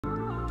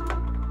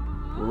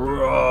Full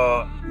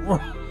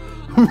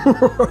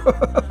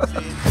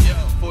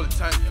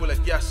tank full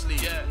of gasoline.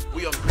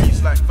 We on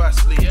grease like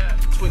Vaseline.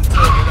 Twin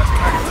turbo, that's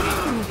tag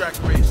team. Drag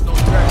race, no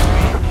drag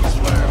speed.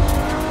 Swerve.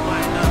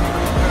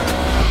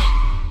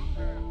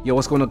 Yo,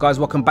 what's going on, guys?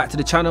 Welcome back to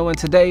the channel, and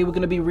today we're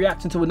going to be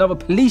reacting to another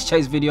police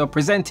chase video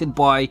presented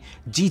by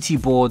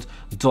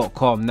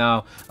gtboard.com.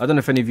 Now, I don't know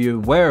if any of you are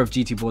aware of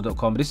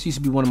gtboard.com, but this used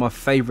to be one of my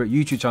favorite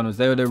YouTube channels.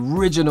 They were the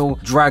original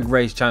drag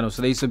race channel,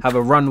 so they used to have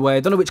a runway.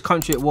 I don't know which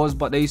country it was,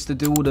 but they used to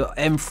do all the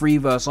M3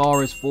 versus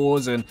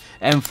RS4s and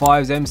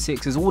M5s,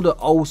 M6s, all the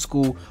old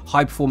school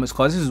high performance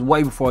cars. This is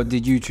way before I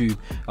did YouTube.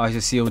 I used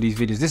to see all these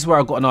videos. This is where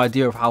I got an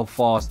idea of how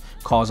fast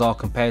cars are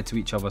compared to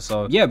each other.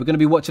 So yeah, we're going to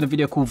be watching a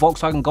video called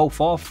Volkswagen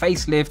Golf R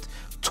facelift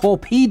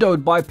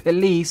torpedoed by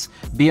police,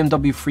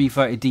 BMW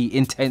 330D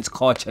intense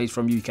car chase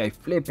from UK.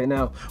 Flipping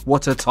out,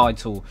 what a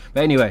title.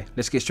 But anyway,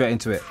 let's get straight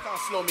into it. Can't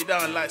slow me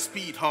down like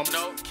speed humps.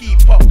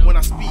 Keep up when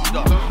I speed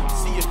up.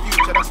 See your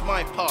future, that's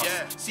my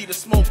past. See the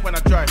smoke when I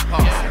drive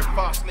past.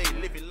 Fast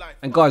lane, living life.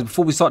 And guys,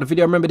 before we start the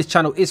video, remember this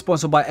channel is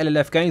sponsored by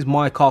LLF Games,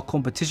 my car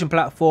competition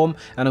platform,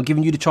 and I'm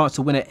giving you the chance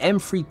to win an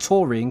M3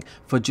 Touring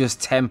for just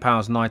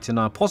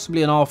 £10.99,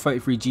 possibly an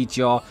R33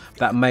 GTR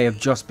that may have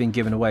just been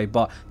given away.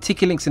 But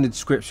ticket links in the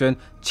description,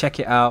 check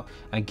it out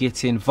and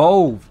get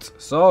involved.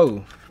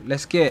 So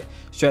let's get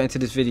straight into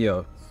this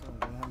video. So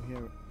we have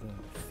here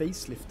the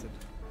facelifted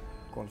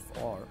Golf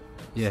R.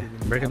 Yeah,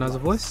 recognize the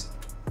voice?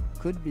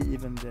 Could be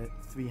even the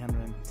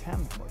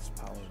 310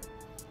 horsepower.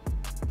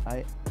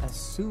 I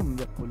assume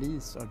the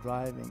police are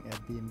driving a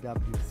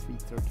BMW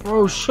 330.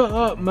 Bro, shut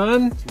up,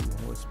 man.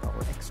 2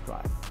 horsepower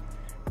X-Drive.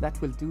 That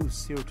will do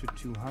 0 to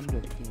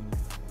 200 in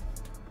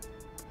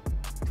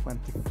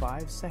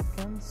 25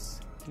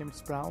 seconds.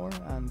 Kilometers per hour,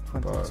 and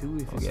 22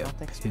 if it's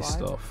not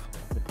X-Drive.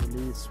 The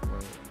police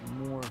were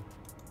more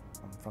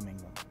from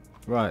England.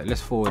 Right,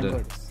 let's forward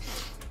it.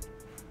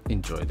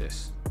 Enjoy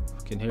this.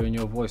 Fucking hearing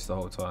your voice the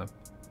whole time.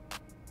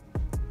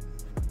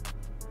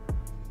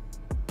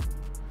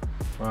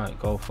 Right,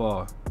 Golf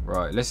R.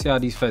 Right, let's see how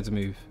these feds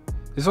move.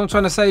 This is what I'm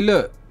trying to say.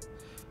 Look,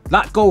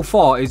 that Golf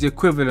R is the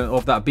equivalent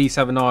of that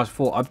B7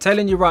 RS4. I'm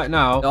telling you right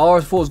now, the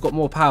RS4's got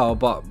more power,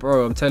 but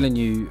bro, I'm telling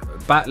you,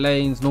 back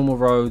lanes, normal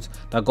roads,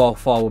 that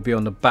Golf R will be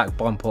on the back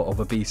bumper of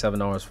a B7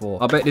 RS4.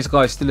 I bet this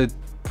guy's still a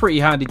pretty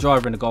handy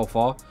driver in the Golf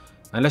R.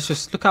 And let's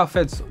just look how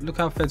feds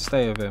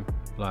stay with him.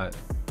 Like,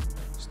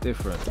 it's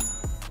different.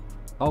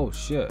 Oh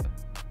shit.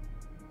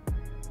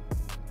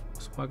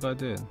 What's my guy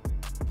doing?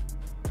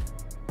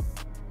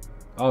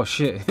 Oh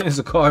shit, there's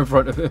a car in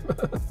front of him.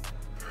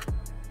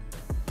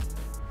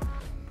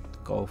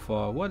 Golf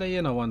R. What are they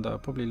in, I wonder?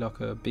 Probably like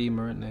a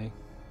Beamer, aren't they?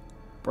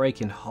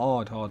 Braking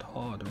hard,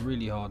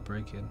 really hard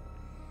braking.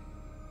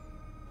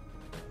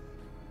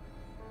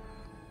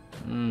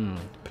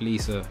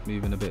 Police are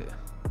moving a bit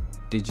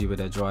digi with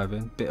their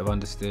driving. Bit of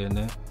understeering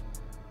there.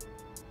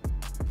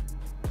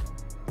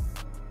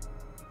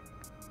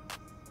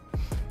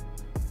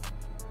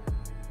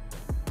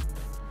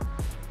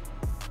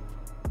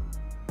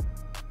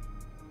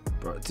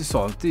 Bro, this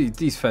one,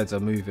 these feds are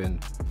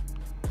moving.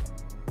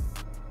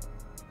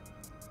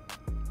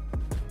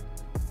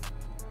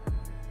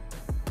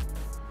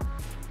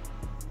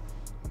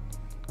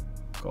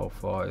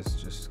 Golf R is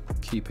just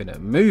keeping it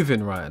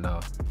moving right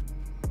now.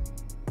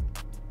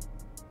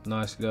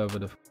 Nicely over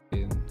the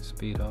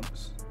speed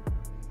humps.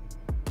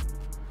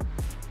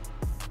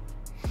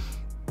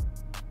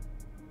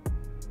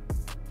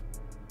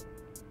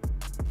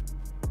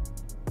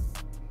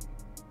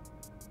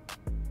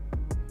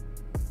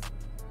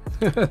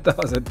 That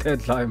was a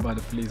dead line by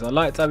the police. I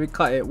liked how he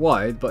cut it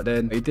wide, but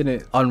then he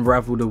didn't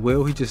unravel the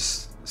wheel. He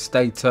just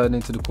stayed turned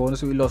into the corner,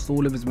 so he lost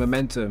all of his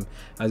momentum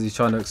as he's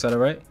trying to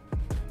accelerate.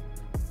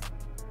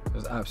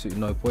 There's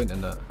absolutely no point in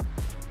that.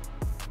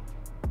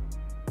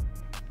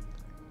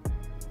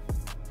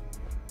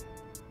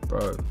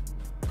 Bro,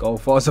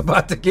 Golf R's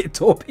about to get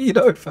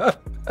torpedoed, fam.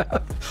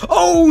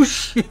 Oh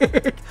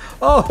shit!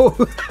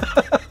 Oh,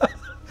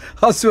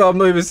 I swear I've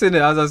not even seen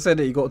it. As I said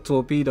it, he got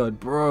torpedoed,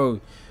 bro.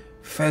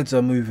 Feds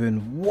are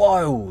moving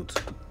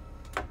wild.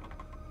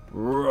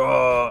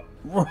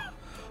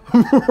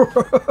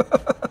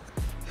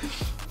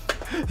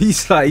 He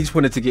just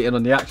wanted to get in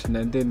on the action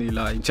then, didn't he?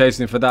 Like,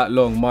 chasing him for that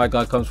long. My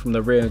guy comes from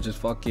the rear and just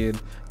fucking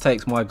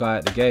takes my guy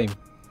at the game.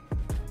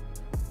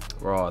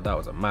 Right, that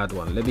was a mad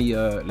one. Let me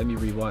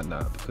rewind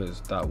that,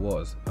 because that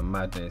was a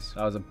madness.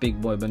 That was a big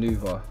boy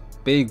maneuver.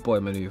 Big boy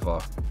maneuver.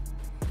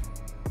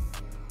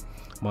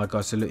 My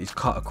guy, so look, he's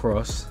cut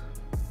across.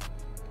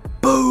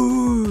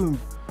 Boom!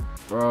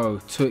 Bro,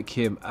 took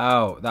him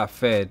out. That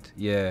fed,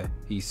 yeah,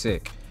 he's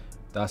sick.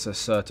 That's a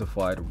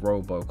certified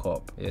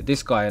Robocop. Yeah,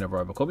 this guy ain't a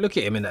Robocop. Look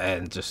at him in the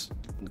end. Just,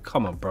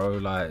 come on, bro.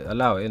 Like,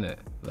 allow it, innit?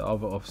 The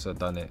other officer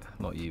done it,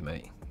 not you,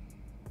 mate.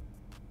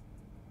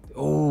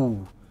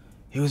 Oh,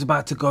 he was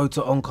about to go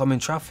to oncoming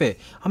traffic.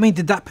 I mean,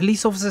 did that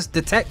police officer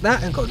detect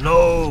that and go,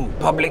 no,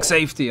 public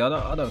safety? I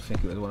don't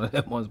think it was one of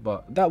them ones,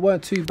 but that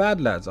weren't too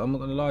bad, lads. I'm not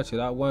gonna lie to you,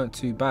 that weren't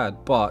too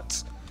bad.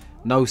 But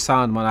no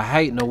sound, man. I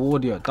hate no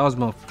audio. It does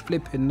my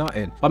flipping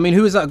nothing. I mean,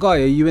 who is that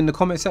guy? Are you in the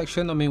comment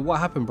section? I mean, what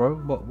happened, bro?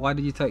 Why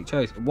did you take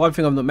Chase? One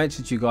thing I've not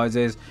mentioned to you guys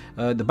is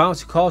the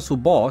Bouncy Castle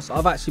boss.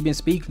 I've actually been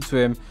speaking to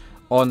him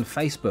on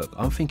Facebook.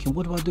 I'm thinking,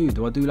 what do I do?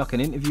 Do I do like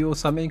an interview or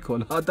something? Or,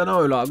 I don't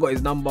know, like I got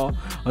his number.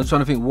 I'm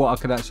trying to think what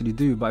I could actually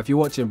do. But if you're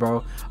watching,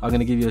 bro, I'm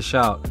gonna give you a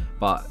shout.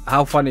 But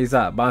how funny is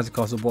that? Bouncy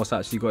Castle boss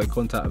actually got in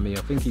contact with me.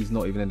 I think he's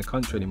not even in the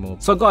country anymore.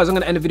 So guys, I'm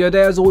gonna end the video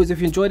there. As always, if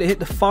you enjoyed it, hit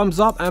the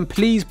thumbs up, and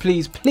please,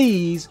 please,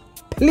 please,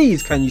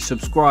 please, can you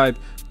subscribe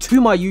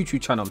to my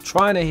YouTube channel? I'm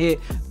trying to hit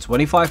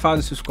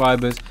 25,000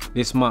 subscribers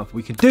this month.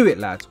 We can do it,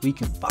 lads. We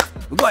got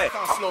it.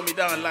 Can't slow me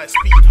down like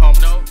speed humps.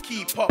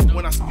 Keep up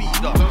when I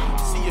speed up.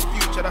 See your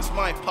future, that's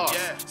my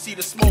past. See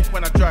the smoke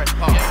when I drive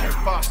past.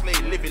 Fast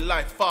lane, living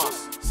life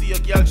fast. See a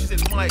girl, she's in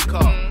my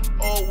car.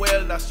 Oh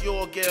well, that's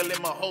your girl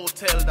in my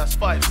hotel, that's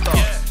 5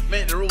 stars.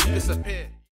 Make the rules disappear.